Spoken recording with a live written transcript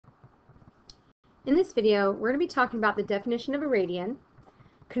In this video, we're going to be talking about the definition of a radian,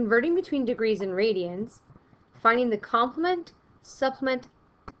 converting between degrees and radians, finding the complement, supplement,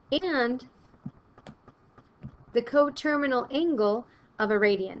 and the coterminal angle of a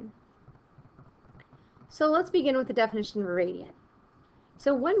radian. So let's begin with the definition of a radian.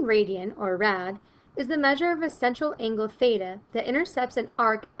 So 1 radian, or rad, is the measure of a central angle theta that intercepts an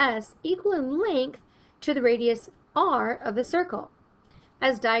arc S equal in length to the radius r of the circle,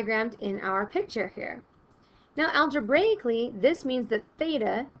 as diagrammed in our picture here. Now algebraically, this means that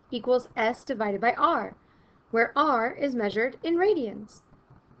theta equals S divided by r, where r is measured in radians.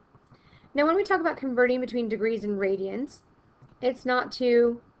 Now when we talk about converting between degrees and radians, it's not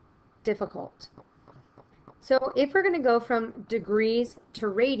too difficult. So if we're going to go from degrees to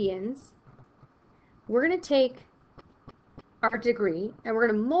radians, we're going to take our degree and we're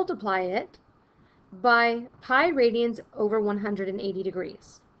going to multiply it by pi radians over 180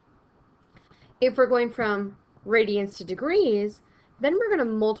 degrees. If we're going from radians to degrees, then we're going to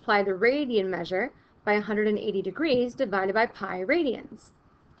multiply the radian measure by 180 degrees divided by pi radians.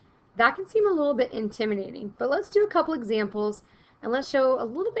 That can seem a little bit intimidating, but let's do a couple examples and let's show a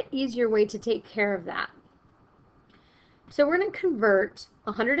little bit easier way to take care of that. So we're going to convert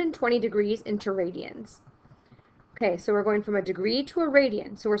 120 degrees into radians. Okay, so we're going from a degree to a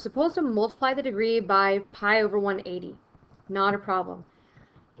radian. So we're supposed to multiply the degree by pi over 180. Not a problem.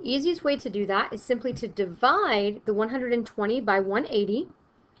 Easiest way to do that is simply to divide the 120 by 180,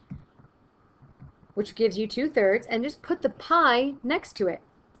 which gives you 2/3, and just put the pi next to it.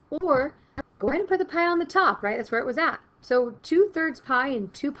 Or go ahead and put the pi on the top, right? That's where it was at. So 2/3 pi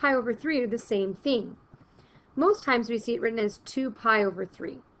and 2 pi over 3 are the same thing. Most times we see it written as 2 pi over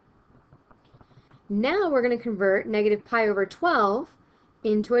 3. Now we're going to convert negative pi over 12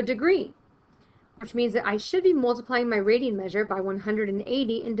 into a degree, which means that I should be multiplying my radian measure by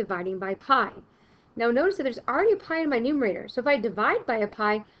 180 and dividing by pi. Now notice that there's already a pi in my numerator, so if I divide by a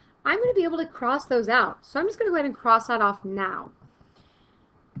pi, I'm going to be able to cross those out. So I'm just going to go ahead and cross that off now.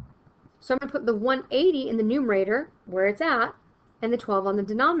 So I'm going to put the 180 in the numerator, where it's at, and the 12 on the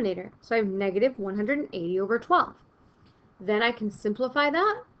denominator. So I have negative 180 over 12. Then I can simplify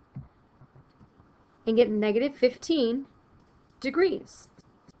that and get negative 15 degrees.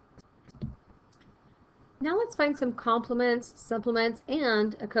 Now let's find some complements, supplements,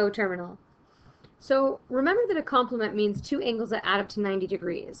 and a coterminal. So remember that a complement means two angles that add up to 90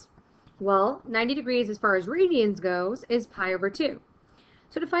 degrees. Well, 90 degrees as far as radians goes is pi over 2.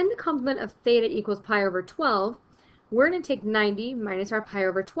 So to find the complement of theta equals pi over 12, we're going to take 90 minus our pi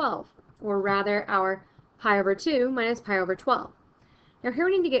over 12, or rather our pi over 2 minus pi over 12. Now here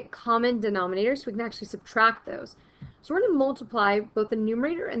we need to get common denominators so we can actually subtract those. So we're going to multiply both the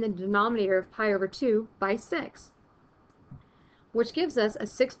numerator and the denominator of pi over 2 by 6, which gives us a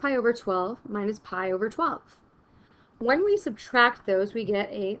 6 pi over 12 minus pi over 12. When we subtract those, we get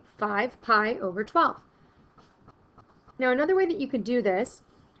a 5 pi over 12. Now another way that you could do this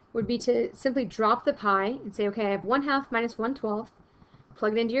would be to simply drop the pi and say, okay, I have 1/2 minus 1/12,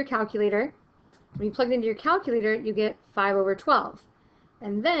 plug it into your calculator. When you plug it into your calculator, you get 5 over 12.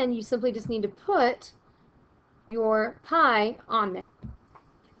 And then you simply just need to put your pi on there.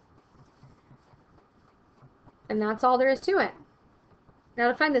 And that's all there is to it. Now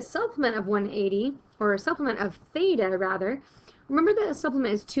to find the supplement of 180, or supplement of theta rather, remember that a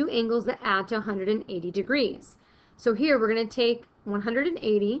supplement is two angles that add to 180 degrees. So here we're going to take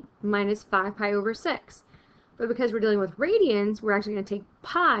 180 minus 5 pi over 6. But because we're dealing with radians, we're actually going to take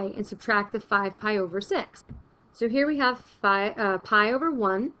pi and subtract the 5 pi over 6. So here we have pi over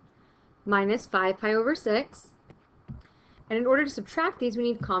 1 minus 5 pi over 6. And in order to subtract these, we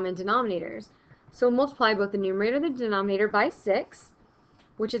need common denominators. So multiply both the numerator and the denominator by 6,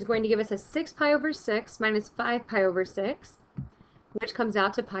 which is going to give us a 6 pi over 6 minus 5 pi over 6, which comes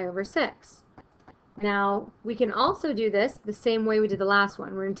out to pi over 6. Now, we can also do this the same way we did the last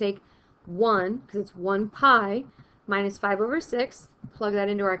one. We're going to take 1, because it's 1 pi, minus 5 over 6, plug that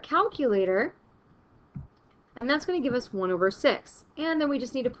into our calculator, and that's going to give us 1 over 6. And then we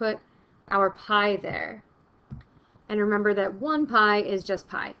just need to put our pi there. And remember that 1 pi is just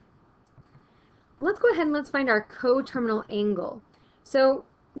pi. Let's go ahead and let's find our coterminal angle. So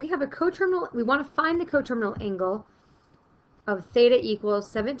we have a coterminal, we want to find the coterminal angle of theta equals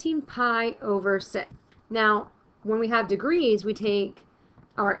 17 pi over 6. Now, when we have degrees, we take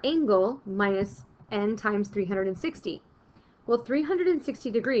our angle minus n times 360. Well, 360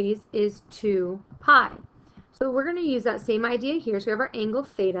 degrees is 2 pi. So we're going to use that same idea here. So we have our angle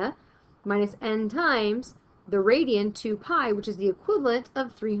theta minus n times the radian 2 pi, which is the equivalent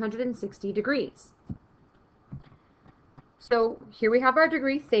of 360 degrees. So here we have our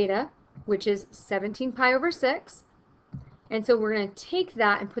degree theta. which is 17 pi over 6. And so we're going to take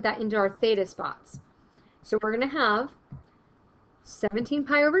that and put that into our theta spots. So we're going to have 17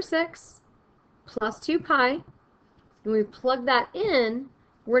 pi over 6 plus 2 pi. And when we plug that in,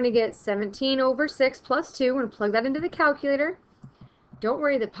 we're going to get 17 over 6 plus 2. We're going to plug that into the calculator. Don't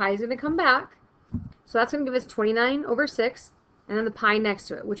worry, the pi is going to come back. So that's going to give us 29 over 6, and then the pi next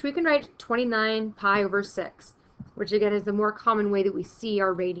to it, which we can write 29 pi over 6, which again is the more common way that we see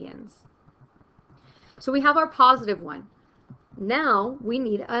our radians. So we have our positive one. Now we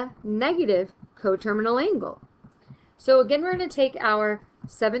need a negative coterminal angle. So again, we're going to take our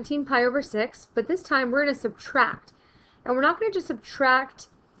 17 pi over 6, but this time we're going to subtract. And we're not going to just subtract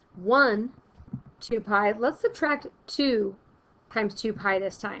 2 pi. Let's subtract 2 times 2 pi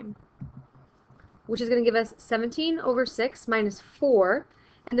this time, which is going to give us 17 over 6 minus 4.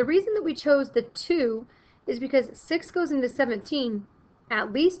 And the reason that we chose the 2 is because 6 goes into 17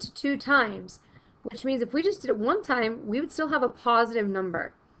 at least 2 times, which means if we just did it one time, we would still have a positive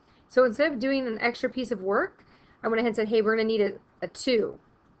number. So instead of doing an extra piece of work, I went ahead and said, hey, we're going to need a 2.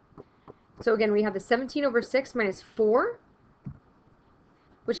 So again, we have the 17 over 6 minus 4,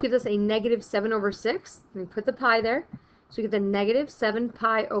 which gives us a negative 7 over 6. And we put the pi there. So we get the negative 7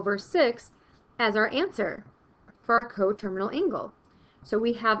 pi over 6 as our answer for our coterminal angle. So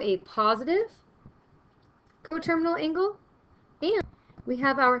we have a positive coterminal angle, and we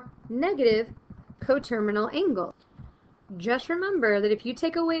have our negative coterminal angle. Just remember that if you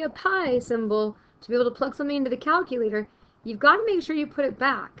take away a pi symbol to be able to plug something into the calculator, you've got to make sure you put it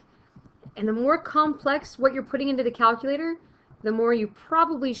back. And the more complex what you're putting into the calculator, the more you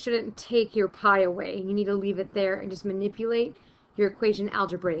probably shouldn't take your pi away. You need to leave it there and just manipulate your equation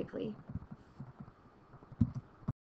algebraically.